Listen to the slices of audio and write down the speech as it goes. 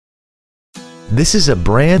This is a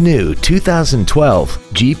brand new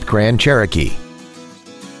 2012 Jeep Grand Cherokee.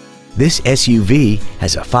 This SUV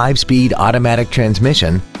has a 5-speed automatic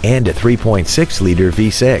transmission and a 3.6-liter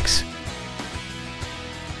V6.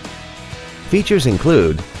 Features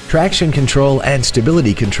include traction control and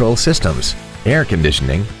stability control systems, air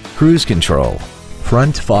conditioning, cruise control,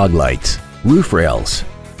 front fog lights, roof rails,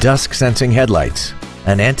 dusk sensing headlights,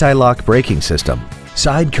 an anti-lock braking system,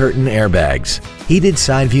 side curtain airbags, heated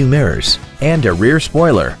side view mirrors, and a rear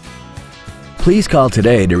spoiler. Please call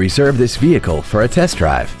today to reserve this vehicle for a test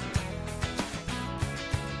drive.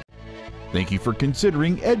 Thank you for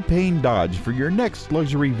considering EdPayneDodge for your next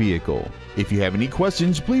luxury vehicle. If you have any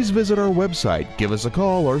questions, please visit our website, give us a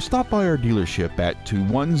call, or stop by our dealership at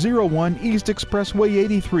 2101 East Expressway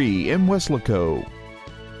 83 in Weslaco.